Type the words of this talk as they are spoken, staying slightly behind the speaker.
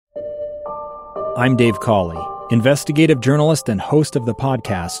I'm Dave Cawley, investigative journalist and host of the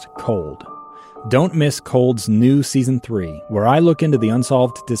podcast Cold. Don't miss Cold's new Season 3, where I look into the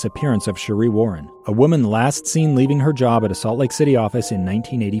unsolved disappearance of Sheree Warren, a woman last seen leaving her job at a Salt Lake City office in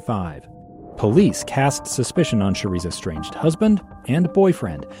 1985. Police cast suspicion on Sheree's estranged husband and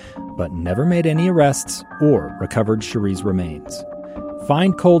boyfriend, but never made any arrests or recovered Sheree's remains.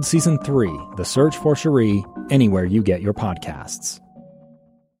 Find Cold Season 3, The Search for Sheree, anywhere you get your podcasts.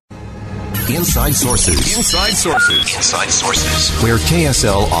 Inside Sources. Inside Sources. Inside Sources. Where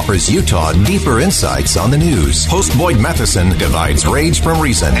KSL offers Utah deeper insights on the news. Host Boyd Matheson divides rage from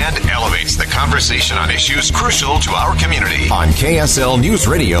reason and elevates the conversation on issues crucial to our community. On KSL News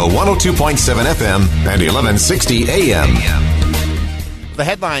Radio 102.7 FM and 1160 AM. The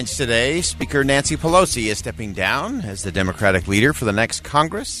headlines today: Speaker Nancy Pelosi is stepping down as the Democratic leader for the next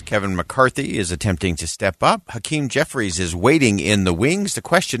Congress. Kevin McCarthy is attempting to step up. Hakeem Jeffries is waiting in the wings. The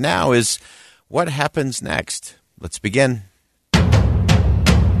question now is, what happens next? Let's begin.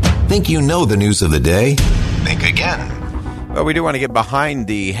 Think you know the news of the day? Think again. Well, we do want to get behind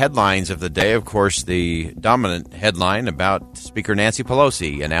the headlines of the day. Of course, the dominant headline about Speaker Nancy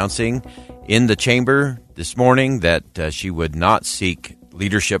Pelosi announcing in the chamber this morning that she would not seek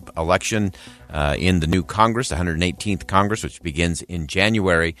leadership election in the new Congress, the 118th Congress, which begins in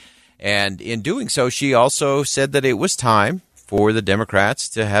January. And in doing so, she also said that it was time for the Democrats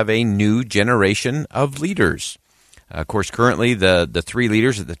to have a new generation of leaders. Of course, currently the three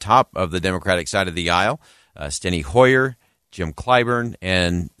leaders at the top of the Democratic side of the aisle, Steny Hoyer, Jim Clyburn,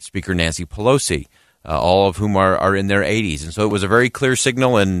 and Speaker Nancy Pelosi, all of whom are in their 80s. And so it was a very clear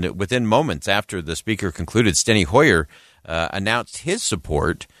signal, and within moments after the Speaker concluded, Steny Hoyer announced his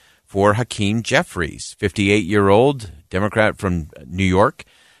support for Hakeem Jeffries, 58-year-old Democrat from New York,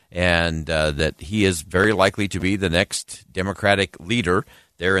 and that he is very likely to be the next Democratic leader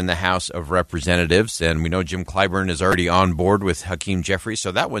there in the House of Representatives. And we know Jim Clyburn is already on board with Hakeem Jeffries,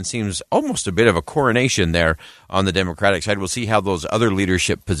 so that one seems almost a bit of a coronation there on the Democratic side. We'll see how those other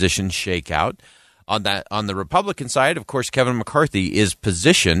leadership positions shake out. On the Republican side, of course, Kevin McCarthy is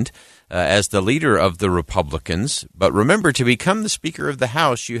positioned as the leader of the Republicans. But remember, to become the Speaker of the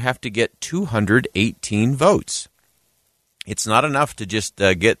House, you have to get 218 votes. It's not enough to just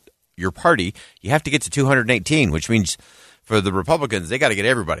get your party. You have to get to 218, which means for the Republicans, they got to get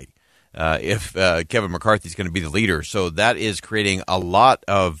everybody if Kevin McCarthy is going to be the leader. So that is creating a lot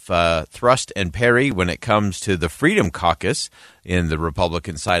of thrust and parry when it comes to the Freedom Caucus in the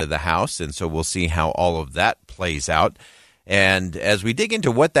Republican side of the House. And so we'll see how all of that plays out. And as we dig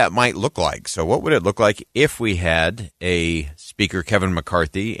into what that might look like, so what would it look like if we had a Speaker Kevin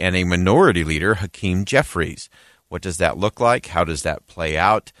McCarthy and a minority leader Hakeem Jeffries? What does that look like? How does that play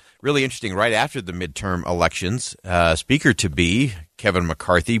out? Really interesting, right after the midterm elections, Speaker-to-be Kevin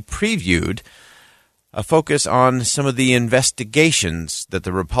McCarthy previewed a focus on some of the investigations that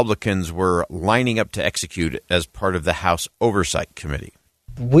the Republicans were lining up to execute as part of the House Oversight Committee.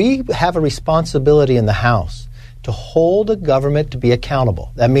 We have a responsibility in the House to hold a government to be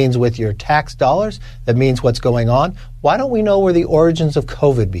accountable. That means with your tax dollars. That means what's going on. Why don't we know where the origins of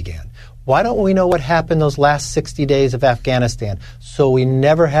COVID began? Why don't we know what happened those last 60 days of Afghanistan so we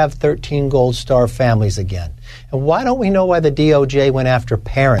never have 13 Gold Star families again? And why don't we know why the DOJ went after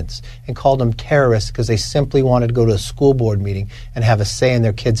parents and called them terrorists because they simply wanted to go to a school board meeting and have a say in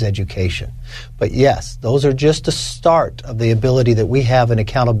their kids' education? But yes, those are just a start of the ability that we have in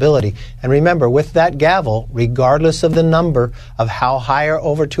accountability. And remember, with that gavel, regardless of the number of how high or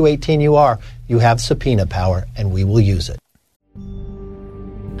over 218 you are, you have subpoena power, and we will use it.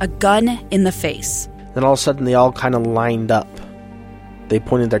 A gun in the face. Then all of a sudden they all kind of lined up. They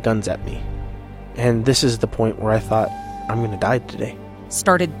pointed their guns at me. And this is the point where I thought, I'm going to die today.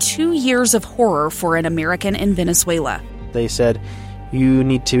 Started 2 years of horror for an American in Venezuela. They said, you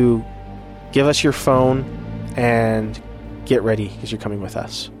need to give us your phone and get ready because you're coming with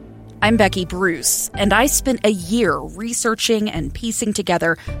us. I'm Becky Bruce, and I spent a year researching and piecing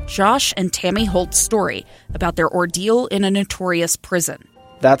together Josh and Tammy Holt's story about their ordeal in a notorious prison.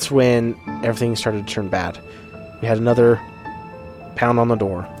 That's when everything started to turn bad. We had another pound on the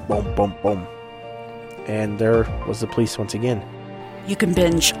door. Boom, boom, boom. And there was the police once again. You can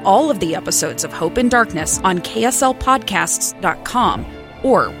binge all of the episodes of Hope and Darkness on KSLpodcasts.com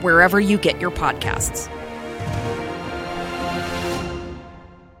or wherever you get your podcasts.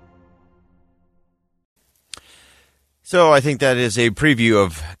 So I think that is a preview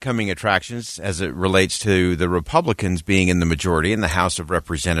of coming attractions as it relates to the Republicans being in the majority in the House of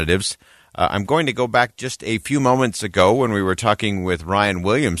Representatives. I'm going to go back just a few moments ago when we were talking with Ryan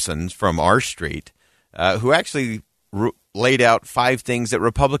Williamson from R Street, who actually laid out 5 things that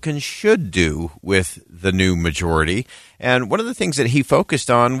Republicans should do with the new majority. And one of the things that he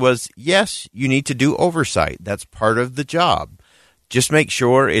focused on was, yes, you need to do oversight. That's part of the job. Just make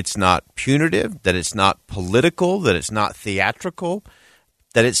sure it's not punitive, that it's not political, that it's not theatrical,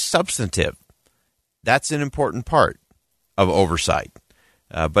 that it's substantive. That's an important part of oversight.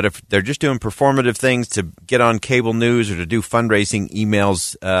 But if they're just doing performative things to get on cable news or to do fundraising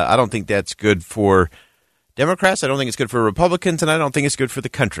emails, I don't think that's good for Democrats. I don't think it's good for Republicans, and I don't think it's good for the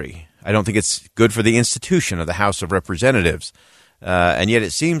country. I don't think it's good for the institution of the House of Representatives. And yet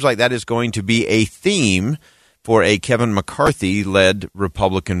it seems like that is going to be a theme for a Kevin McCarthy-led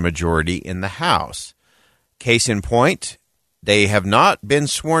Republican majority in the House. Case in point, they have not been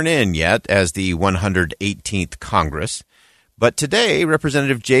sworn in yet as the 118th Congress. But today,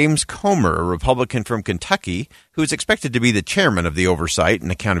 Representative James Comer, a Republican from Kentucky, who is expected to be the chairman of the Oversight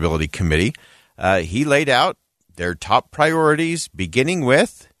and Accountability Committee, he laid out their top priorities, beginning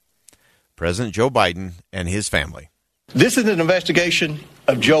with President Joe Biden and his family. This is an investigation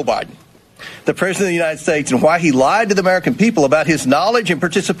of Joe Biden, the President of the United States, and why he lied to the American people about his knowledge and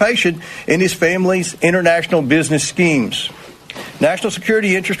participation in his family's international business schemes. National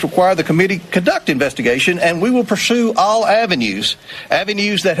security interests require the committee conduct investigation, and we will pursue all avenues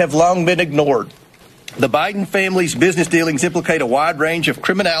that have long been ignored. The Biden family's business dealings implicate a wide range of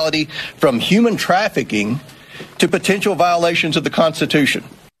criminality, from human trafficking to potential violations of the Constitution.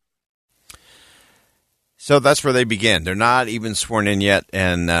 So that's where they begin. They're not even sworn in yet,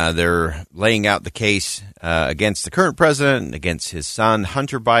 and they're laying out the case against the current president, against his son,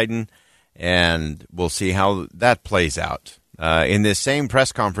 Hunter Biden, and we'll see how that plays out. In this same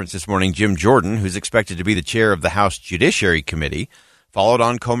press conference this morning, Jim Jordan, who's expected to be the chair of the House Judiciary Committee, followed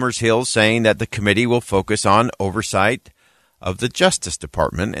on Comer's heels, saying that the committee will focus on oversight of the Justice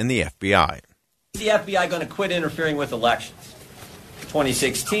Department and the FBI. Is the FBI going to quit interfering with elections?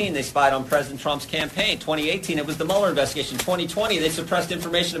 2016, they spied on President Trump's campaign. 2018, it was the Mueller investigation. 2020, they suppressed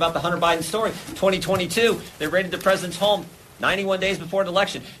information about the Hunter Biden story. 2022, they raided the president's home 91 days before the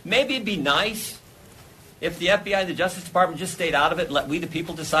election. Maybe it'd be nice if the FBI and the Justice Department just stayed out of it and let we the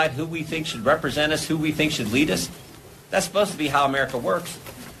people decide who we think should represent us, who we think should lead us. That's supposed to be how America works.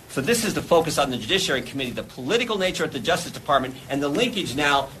 So this is the focus on the Judiciary Committee, the political nature at the Justice Department, and the linkage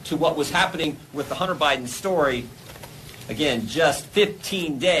now to what was happening with the Hunter Biden story. Again, just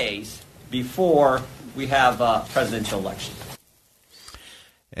 15 days before we have a presidential election.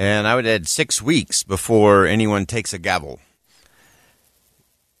 And I would add 6 weeks before anyone takes a gavel.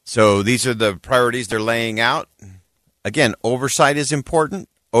 So these are the priorities they're laying out. Again, oversight is important.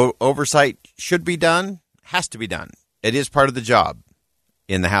 Oversight should be done, has to be done. It is part of the job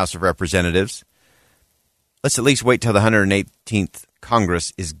in the House of Representatives. Let's at least wait till the 118th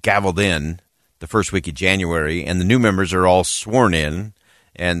Congress is gavelled in the first week of January, and the new members are all sworn in,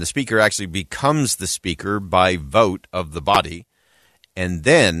 and the Speaker actually becomes the Speaker by vote of the body. And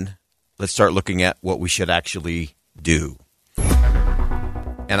then let's start looking at what we should actually do.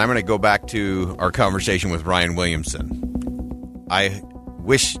 And I'm going to go back to our conversation with Ryan Williamson. I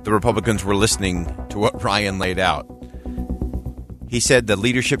wish the Republicans were listening to what Ryan laid out. He said the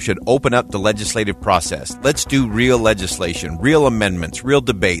leadership should open up the legislative process. Let's do real legislation, real amendments, real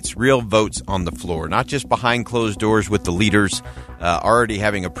debates, real votes on the floor, not just behind closed doors with the leaders already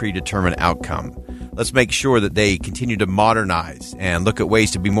having a predetermined outcome. Let's make sure that they continue to modernize and look at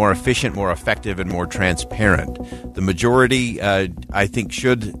ways to be more efficient, more effective, and more transparent. The majority, I think,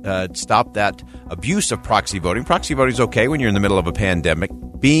 should stop that abuse of proxy voting. Proxy voting is okay when you're in the middle of a pandemic.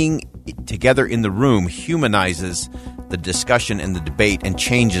 Being together in the room humanizes the discussion and the debate and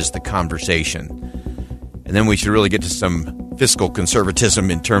changes the conversation. And then we should really get to some fiscal conservatism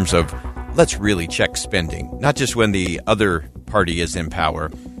in terms of let's really check spending, not just when the other party is in power.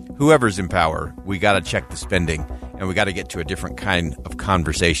 Whoever's in power, we got to check the spending, and we got to get to a different kind of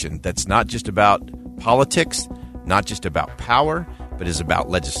conversation that's not just about politics, not just about power, but is about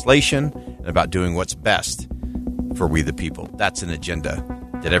legislation and about doing what's best for we the people. That's an agenda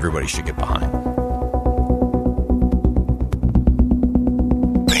that everybody should get behind.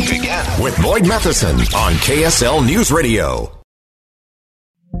 Think Again with Boyd Matheson on KSL News Radio.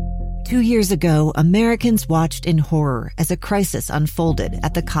 2 years ago, Americans watched in horror as a crisis unfolded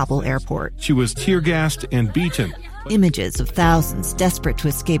at the Kabul airport. She was tear-gassed and beaten. Images of thousands desperate to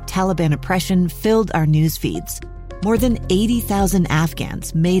escape Taliban oppression filled our news feeds. More than 80,000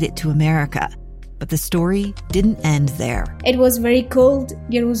 Afghans made it to America. But the story didn't end there. It was very cold.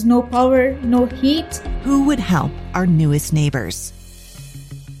 There was no power, no heat. Who would help our newest neighbors?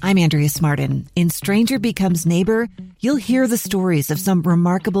 I'm Andrea Smartin. In Stranger Becomes Neighbor, You'll hear the stories of some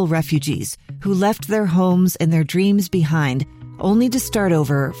remarkable refugees who left their homes and their dreams behind, only to start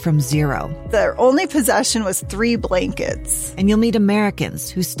over from zero. Their only possession was 3 blankets. And you'll meet Americans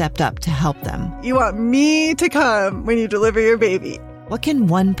who stepped up to help them. You want me to come when you deliver your baby. What can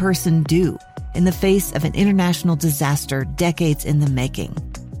one person do in the face of an international disaster decades in the making?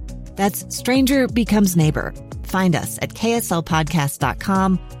 That's Stranger Becomes Neighbor. Find us at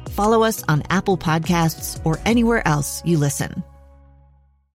kslpodcast.com. Follow us on Apple Podcasts or anywhere else you listen.